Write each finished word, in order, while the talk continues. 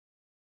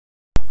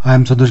I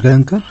am Santosh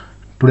Gayankar.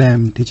 Today I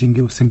am teaching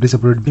you simply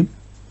separated beam,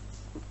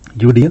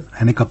 UDL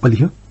and a couple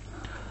here.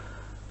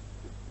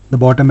 The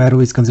bottom arrow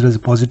is considered as a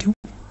positive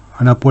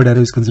and upward arrow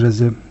is considered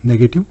as a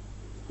negative.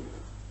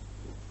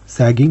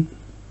 Sagging,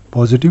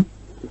 positive,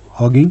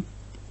 hogging,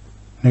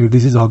 negative.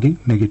 This is hogging,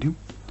 negative.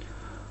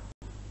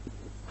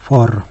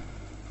 For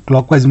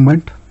clockwise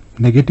movement,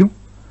 negative.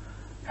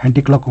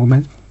 Anti-clock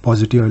movement,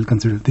 positive I will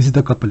consider. This is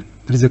the couple.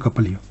 There is a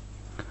couple here.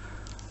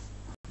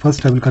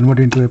 First I will convert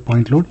into a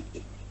point load.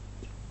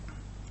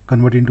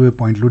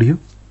 Here.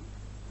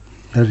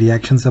 The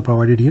reactions are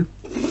provided here.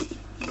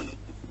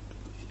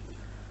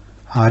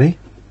 RA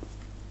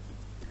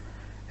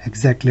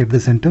exactly at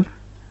the center,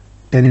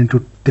 10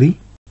 into 3,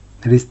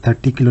 that is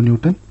 30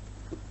 kilonewton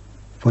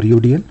for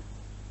UDL.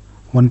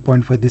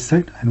 1.5 this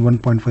side and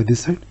 1.5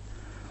 this side.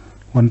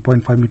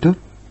 1.5 meter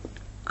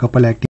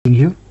couple acting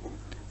here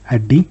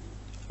at D.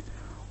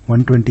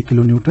 120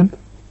 kilonewton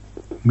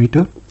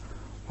meter.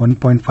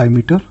 1.5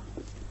 meter.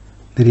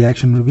 The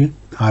reaction will be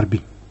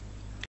RB.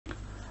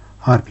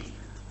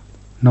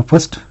 Now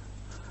first,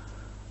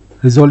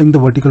 resolving the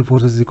vertical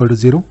forces is equal to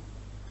 0.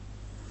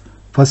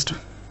 First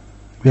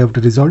we have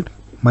to resolve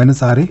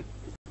minus RA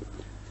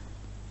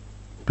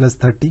plus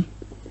 30.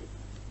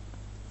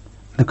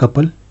 The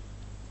couple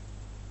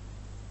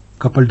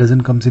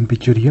doesn't comes in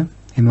picture here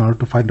in order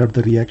to find out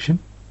the reaction.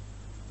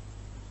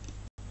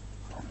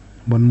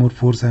 One more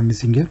force I am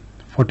missing here,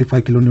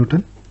 45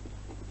 kilonewton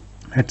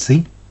at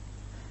C.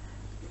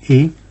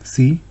 A,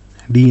 C,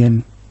 D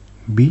and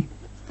B.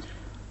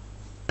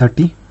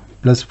 30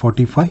 plus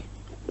 45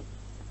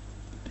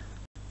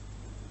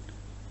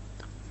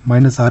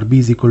 minus RB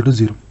is equal to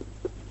 0.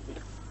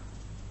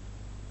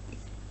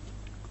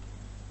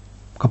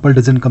 Couple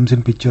doesn't comes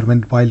in picture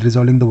while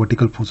resolving the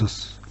vertical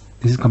forces.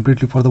 This is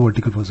completely for the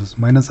vertical forces.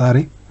 Minus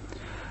RA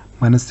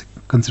minus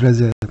consider as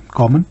a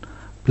common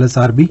plus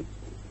RB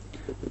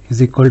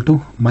is equal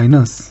to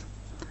minus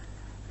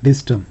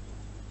this term.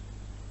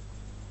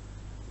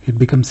 It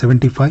becomes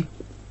 75.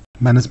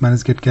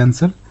 Minus get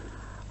cancelled.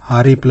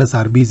 RA plus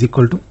RB is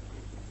equal to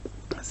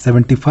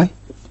 75,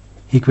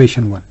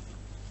 equation 1.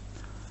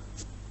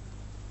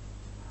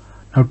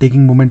 Now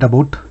taking moment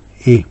about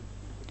A.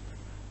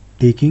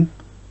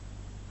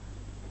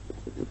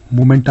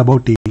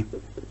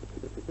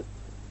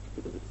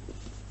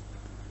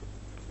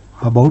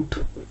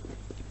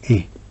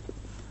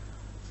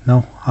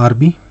 Now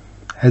RB,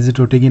 as it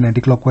rotating in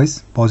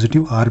anti-clockwise,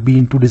 positive. RB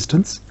into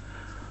distance,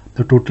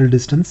 the total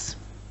distance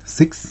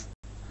 6.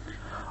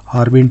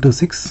 RB into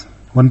 6.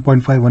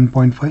 1.5,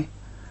 1.5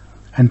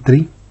 and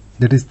 3,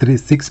 that is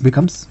 6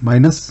 becomes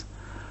minus.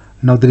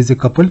 Now there is a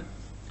couple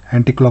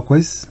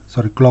clockwise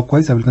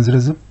I will consider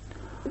as a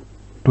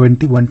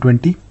 20,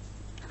 120.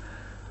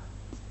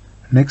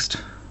 Next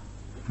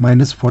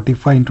minus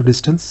 45 into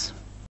distance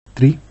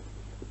 3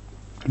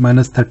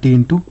 minus 30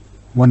 into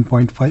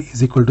 1.5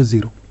 is equal to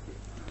 0.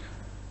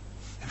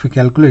 If you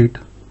calculate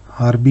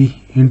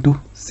RB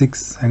into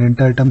 6 and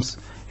entire terms,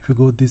 if you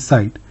go this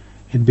side,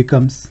 it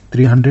becomes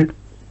 300.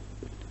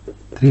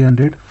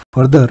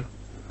 Further,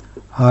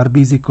 RB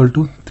is equal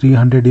to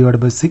 300 divided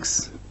by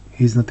 6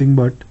 is nothing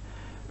but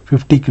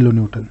 50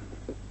 kilonewton.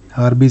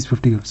 RB is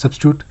 50.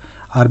 Substitute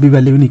RB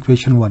value in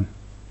equation 1.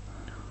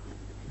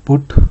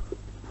 Put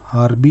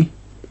RB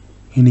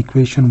in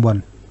equation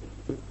 1.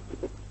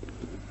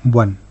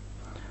 Then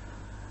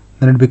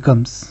it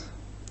becomes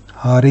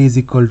RA is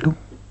equal to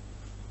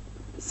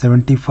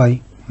 75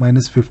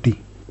 minus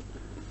 50,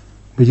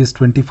 which is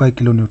 25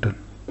 kilonewton.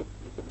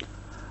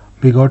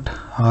 We got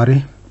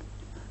RA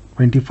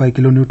 25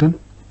 kilonewton,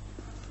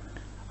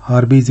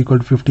 RB is equal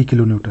to 50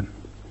 kilonewton.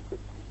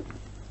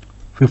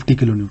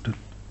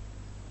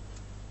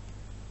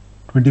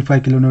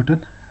 25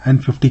 kilonewton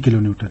and 50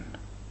 kilonewton.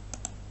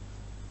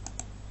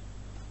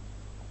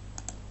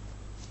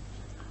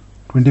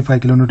 25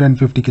 kilonewton and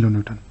 50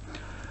 kilonewton.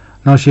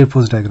 Now shear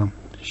force diagram.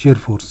 Shear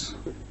force.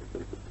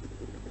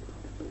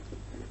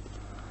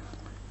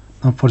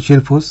 Now for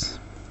shear force,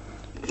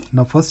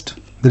 now first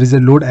there is a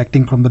load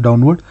acting from the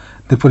downward,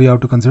 therefore you have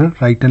to consider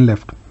right and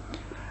left.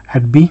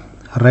 At B,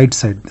 right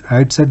side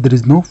there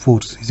is no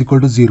force, is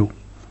equal to 0.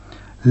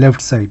 Left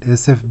side,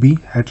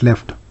 SFB at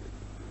left,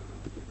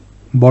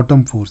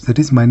 bottom force, that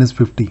is minus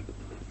 50.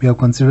 We have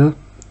considered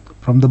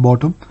from the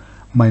bottom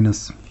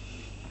minus.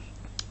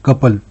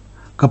 Couple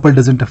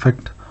doesn't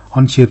affect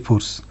on shear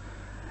force.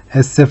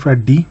 SF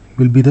at D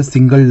will be the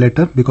single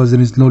letter because there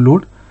is no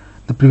load.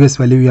 The previous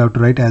value we have to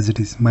write as it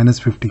is, minus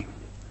 50.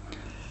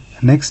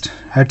 Next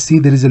at C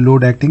there is a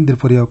load acting,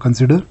 therefore you have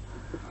considered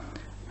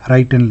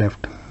right and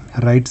left.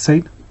 Right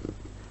side,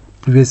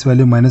 previous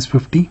value minus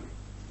 50.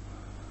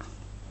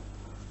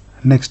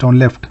 Next on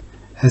left,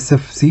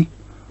 SFC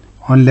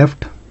on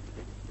left,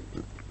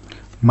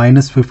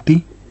 minus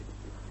 50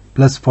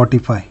 plus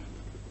 45,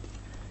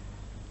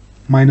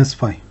 minus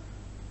 5.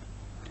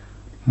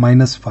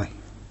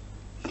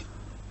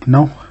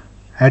 Now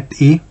at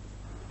A,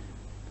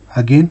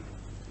 again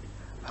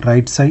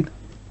right side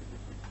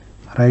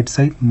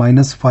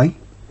minus 5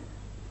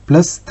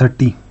 plus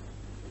 30,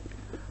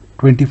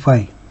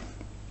 25.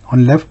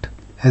 On left,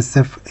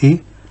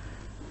 SFA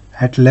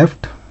at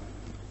left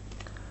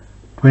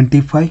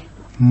 25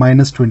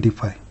 minus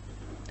 25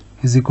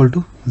 is equal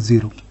to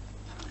 0.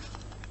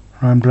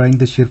 Now I am drawing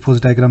the shear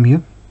force diagram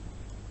here.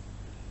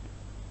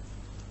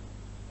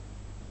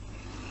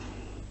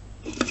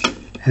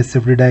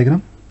 SFD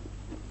diagram.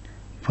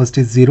 First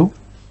is 0,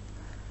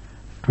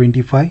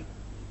 25,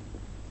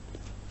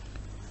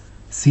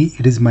 C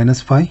it is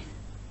minus 5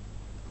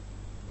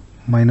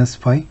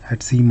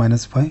 at C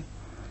minus 5,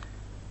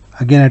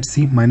 again at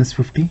C minus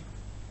 50,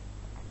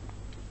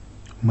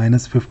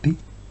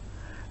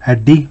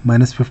 at D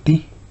minus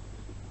 50,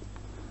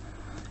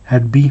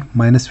 at B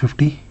minus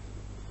 50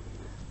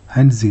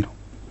 and 0.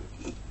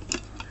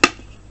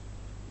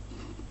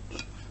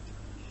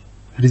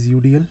 It is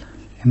UDL,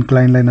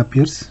 inclined line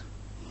appears,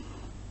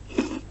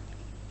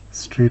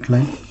 straight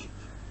line,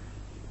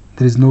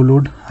 there is no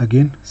load,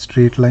 again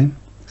straight line.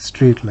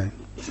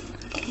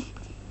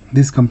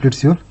 This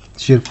completes your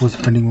shear force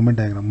bending moment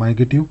diagram.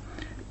 Negative,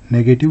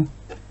 negative,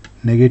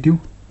 negative,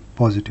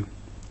 positive.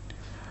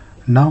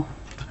 Now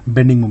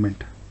bending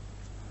moment.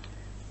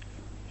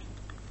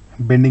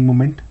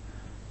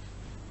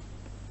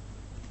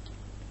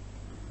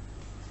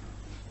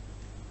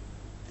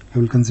 I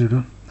will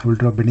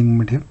draw bending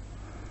moment here.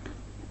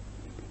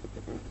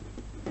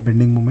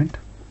 Bending moment.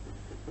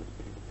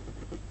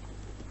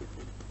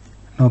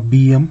 Now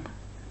BM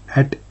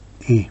at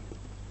A.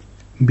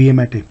 We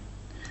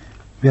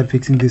are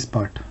fixing this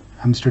part.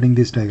 I am studying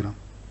this diagram.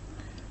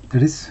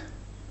 That is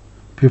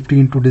 50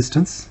 into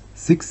distance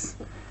 6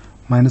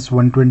 minus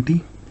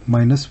 120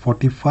 minus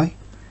 45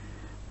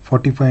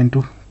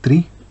 into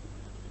 3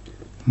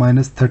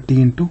 minus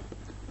 30 into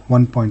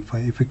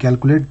 1.5. If we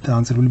calculate, the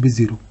answer will be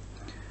 0.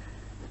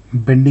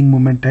 Bending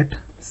moment at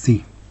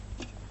C.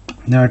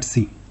 Now at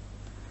C,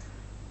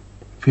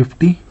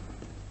 50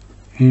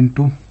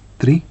 into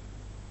 3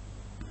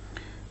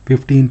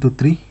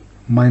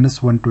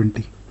 minus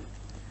 120.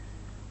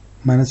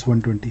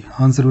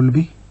 Answer will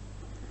be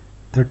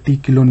 30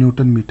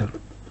 kilonewton meter.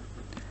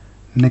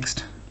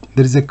 Next,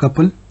 there is a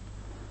couple,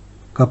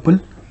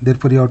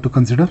 therefore you have to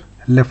consider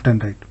left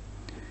and right.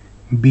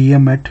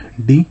 BM at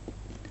D,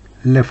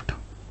 left,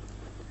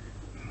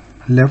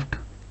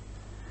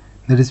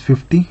 there is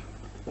 50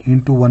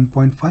 into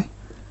 1.5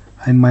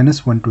 and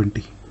minus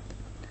 120,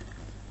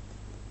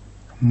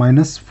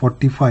 minus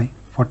 45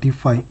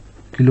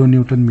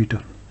 kilonewton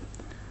meter.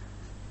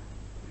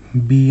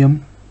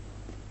 BM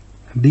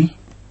D,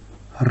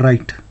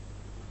 right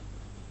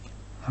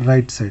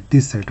side,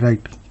 this side,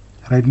 right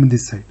means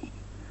this side,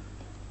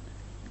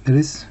 there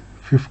is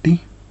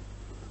 50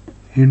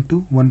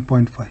 into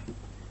 1.5,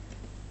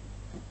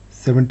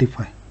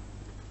 75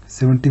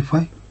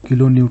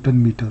 kilonewton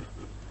meter,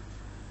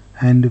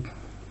 and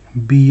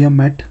BM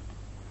at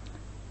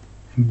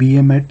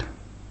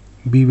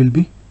B will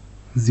be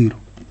 0.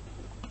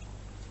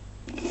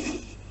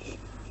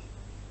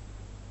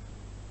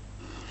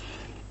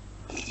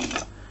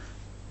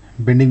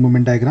 Bending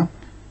moment diagram.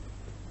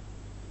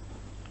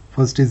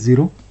 First is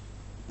 0,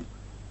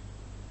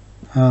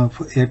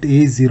 at A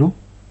is 0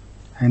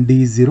 and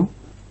D is 0,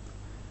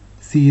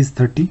 C is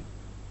 30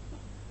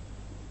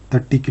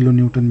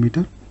 kilonewton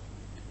meter.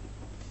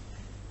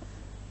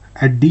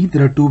 At D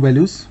there are two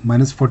values,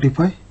 minus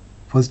 45.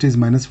 First is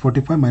minus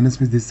 45, minus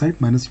means this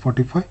side, minus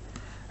 45,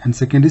 and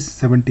second is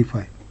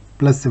 75,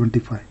 plus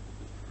 75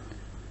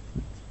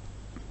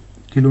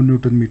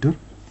 kilonewton meter.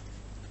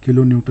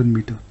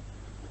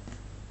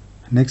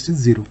 Next is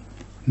 0.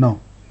 Now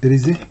there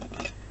is a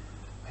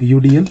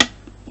UDL.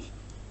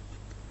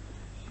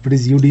 If it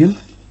is UDL,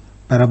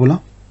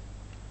 parabola,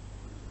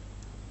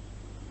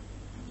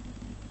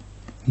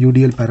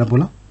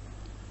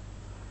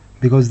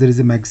 because there is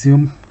a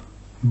maximum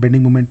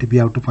bending moment we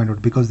have to find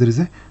out, because there is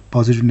a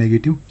positive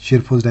negative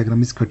shear force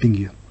diagram is cutting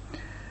here.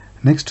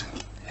 Next,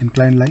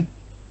 inclined line,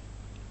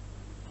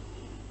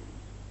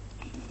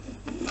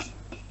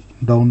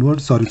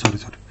 downward, sorry,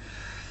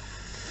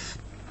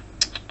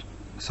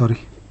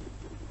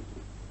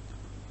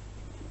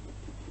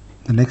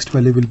 the next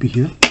value will be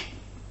here.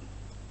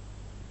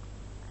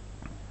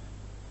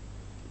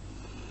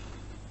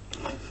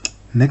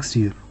 Next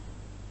here,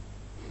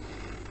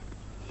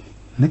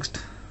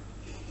 next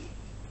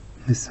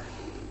this side.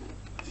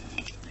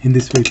 In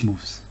this way it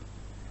moves.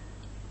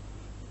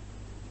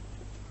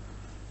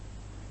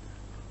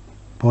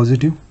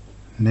 Positive,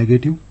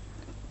 negative,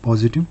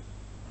 positive,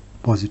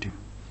 positive.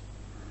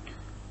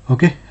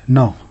 Okay,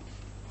 now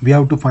we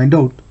have to find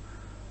out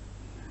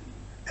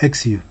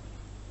x here.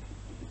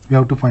 We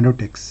have to find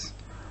out x.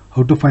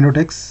 How to find out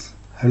x?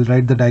 I will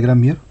write the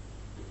diagram here.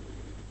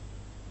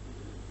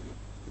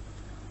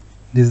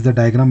 This is the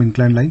diagram,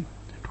 inclined line,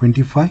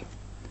 25.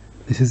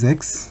 This is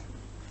x,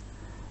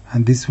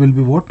 and this will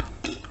be what?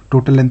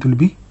 Total length will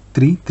be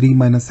 3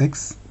 minus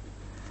x,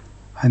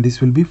 and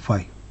this will be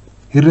 5.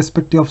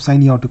 Irrespective of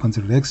sign, you have to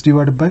consider x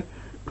divided by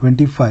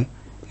 25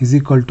 is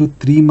equal to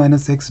 3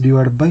 minus x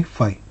divided by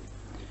 5.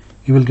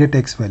 You will get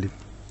x value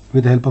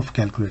with the help of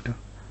calculator.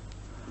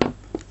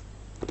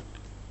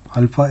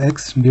 Alpha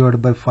x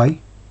divided by 5,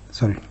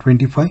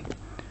 25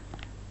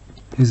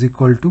 is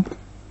equal to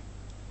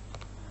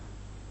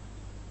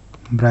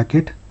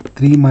bracket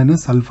 3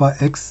 minus alpha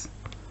x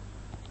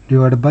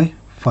divided by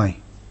 5.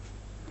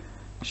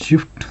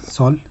 Shift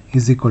solve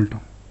is equal to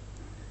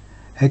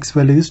x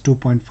value is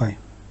 2.5.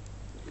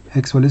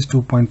 X value is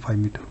 2.5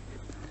 meter.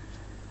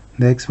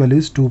 The x value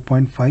is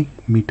 2.5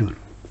 meter.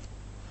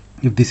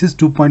 If this is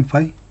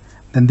 2.5,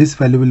 then this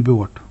value will be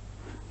what?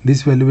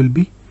 This value will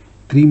be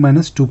 3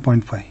 minus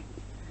 2.5.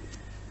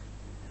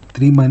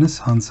 3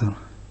 minus answer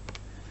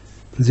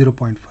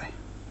 0.5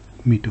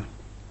 meter.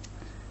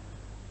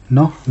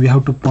 Now we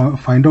have to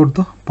find out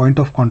the point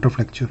of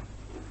contraflexure.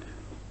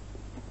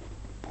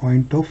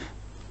 Point of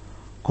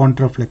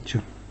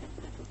contraflexure.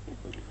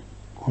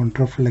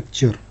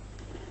 Contraflexure.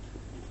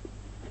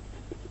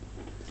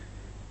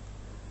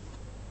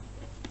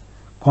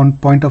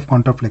 Point of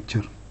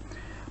contraflexure.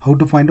 How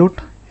to find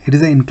out? It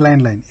is an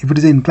inclined line. If it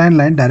is an inclined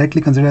line,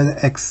 directly consider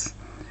as x.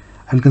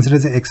 I will consider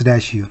as a x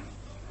dash here.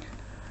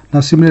 Now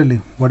similarly,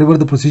 whatever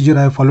the procedure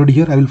I have followed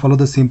here, I will follow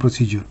the same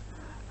procedure.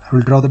 I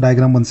will draw the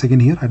diagram once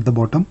again here at the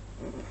bottom.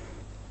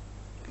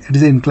 It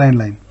is an inclined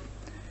line.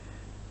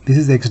 This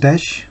is x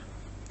dash,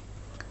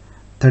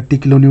 30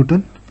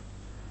 kilonewton.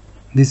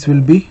 This will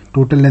be,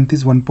 total length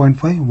is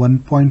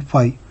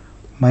 1.5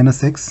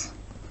 minus x,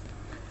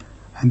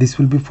 and this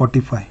will be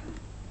 45.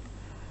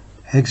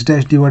 X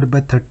dash divided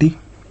by 30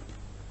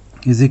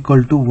 is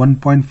equal to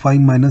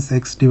 1.5 minus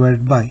x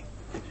divided by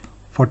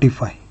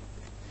 45.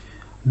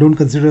 Don't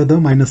consider the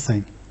minus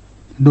sign.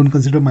 Don't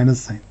consider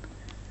minus sign.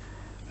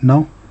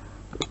 Now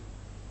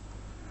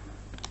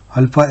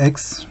alpha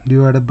x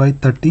divided by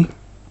 30,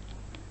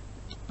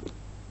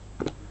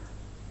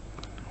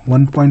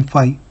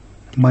 1.5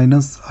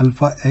 minus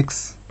alpha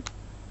x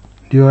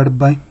divided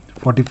by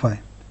 45.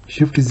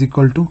 Shift is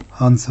equal to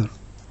answer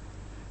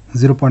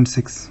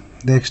 0.6.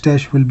 The x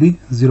dash will be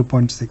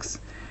 0.6.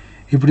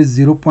 If it is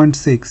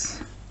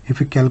 0.6, if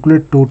you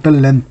calculate total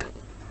length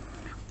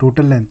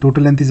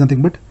is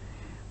nothing but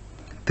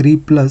 3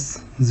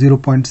 plus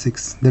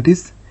 0.6, that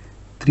is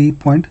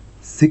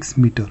 3.6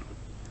 meter.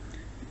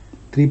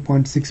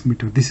 3.6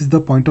 meter. This is the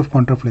point of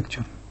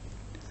contraflexure.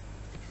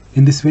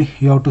 In this way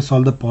you have to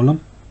solve the problem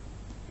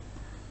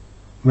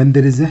when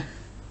there is a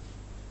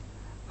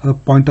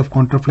point of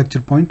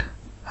contraflexure point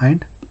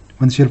and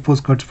when shear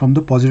force cuts from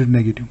the positive to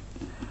negative.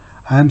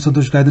 I am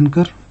Santosh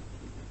Gaidankar.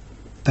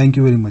 Thank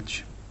you very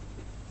much.